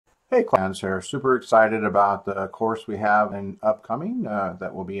Hey, clans here. Super excited about the course we have in upcoming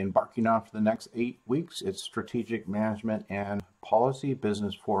that we'll be embarking on for the next 8 weeks. It's Strategic Management and Policy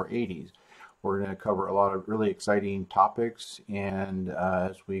Business 480s. We're going to cover a lot of really exciting topics and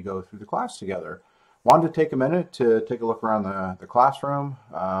as we go through the class together. Wanted to take a minute to take a look around the classroom,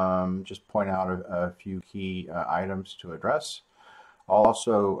 just point out a few key items to address. I'll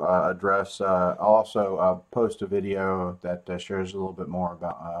also post a video that shares a little bit more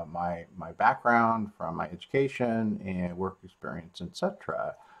about my background from my education and work experience,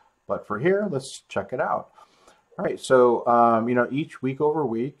 etc. But for here, let's check it out. All right, so each week over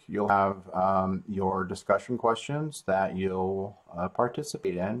week, you'll have your discussion questions that you'll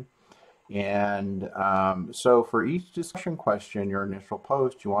participate in. And so for each discussion question, your initial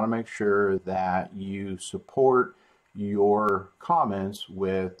post, you want to make sure that you support your comments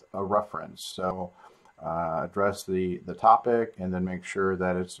with a reference. So address the topic and then make sure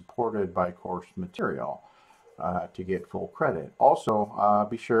that it's supported by course material to get full credit. Also,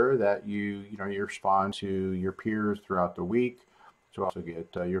 be sure that you respond to your peers throughout the week to also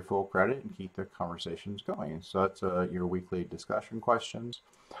get your full credit and keep the conversations going. So that's your weekly discussion questions.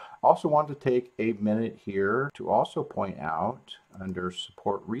 Also want to take a minute here to also point out under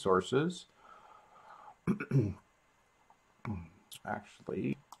support resources,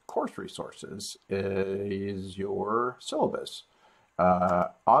 actually course resources is your syllabus.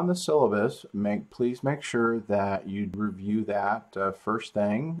 On the syllabus, please make sure that you review that first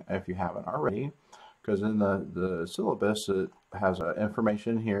thing if you haven't already, because in the syllabus it has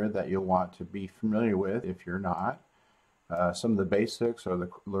information here that you'll want to be familiar with if you're not. Some of the basics are the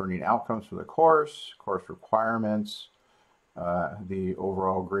learning outcomes for the course requirements, the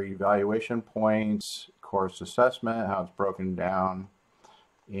overall grade evaluation points, course assessment, how it's broken down,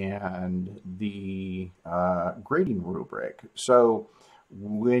 and the grading rubric. So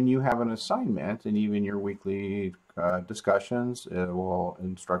when you have an assignment and even your weekly discussions, it will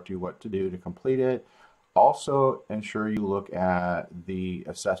instruct you what to do to complete it. Also ensure you look at the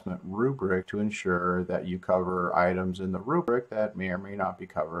assessment rubric to ensure that you cover items in the rubric that may or may not be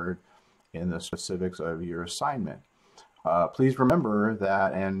covered in the specifics of your assignment. Please remember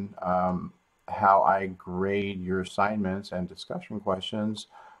that how I grade your assignments and discussion questions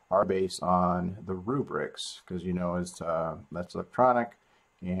are based on the rubrics, because that's electronic,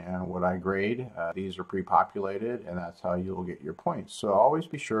 and what I grade, these are pre-populated, and that's how you'll get your points. So always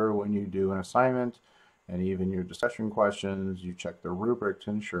be sure when you do an assignment and even your discussion questions, you check the rubric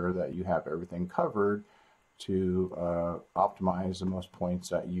to ensure that you have everything covered to optimize the most points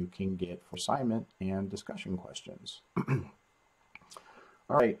that you can get for assignment and discussion questions.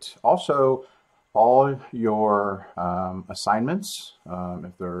 All right. Also, all your assignments,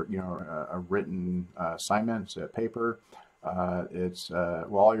 if they're a written assignment, a paper,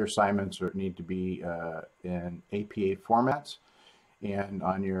 all your assignments need to be in APA formats, and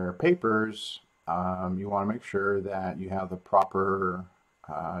on your papers, you want to make sure that you have the proper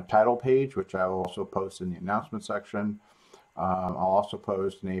title page, which I will also post in the announcement section. I'll also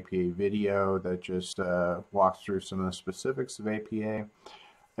post an APA video that just walks through some of the specifics of APA.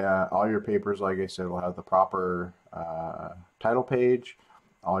 All your papers, like I said, will have the proper title page.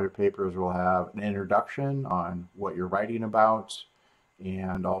 All your papers will have an introduction on what you're writing about,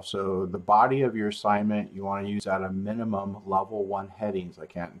 and also the body of your assignment. You want to use at a minimum level 1 headings. I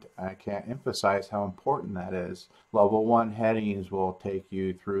can't emphasize how important that is. Level 1 headings will take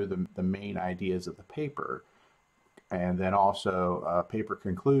you through the main ideas of the paper, and then also paper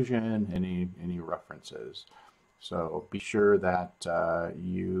conclusion, any references. So be sure that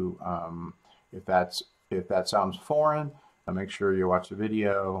if that sounds foreign, make sure you watch the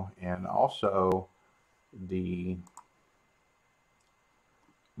video. And also the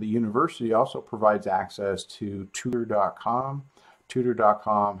university also provides access to tutor.com.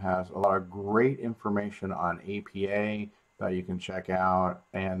 Tutor.com has a lot of great information on APA that you can check out,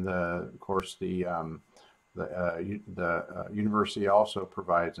 and of course the university also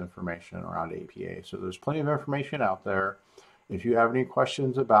provides information around APA. So there's plenty of information out there. If you have any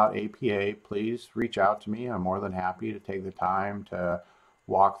questions about APA, please reach out to me. I'm more than happy to take the time to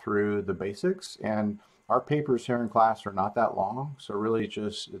walk through the basics. And our papers here in class are not that long, so really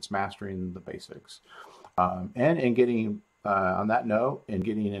it's mastering the basics. And in getting, on that note, in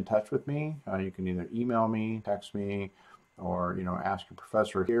getting in touch with me, you can either email me, text me, or ask your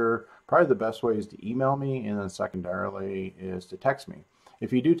professor here. Probably the best way is to email me, and then secondarily is to text me.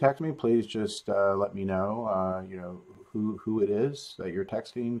 If you do text me, please just let me know who it is that you're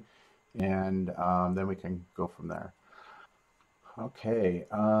texting, and then we can go from there. Okay,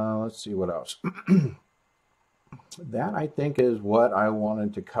 let's see what else. That I think is what I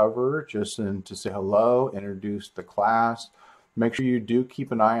wanted to cover, just to say hello, introduce the class. Make sure you do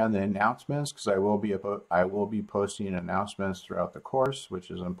keep an eye on the announcements, because I will be posting announcements throughout the course,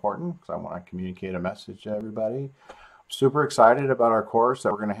 which is important because I want to communicate a message to everybody. Super excited about our course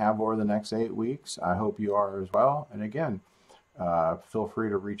that we're going to have over the next 8 weeks. I hope you are as well. And again, feel free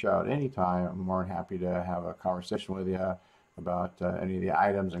to reach out anytime. I'm more than happy to have a conversation with you about any of the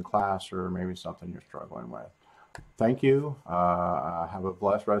items in class, or maybe something you're struggling with. Thank you. Have a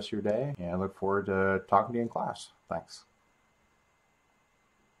blessed rest of your day, and I look forward to talking to you in class. Thanks.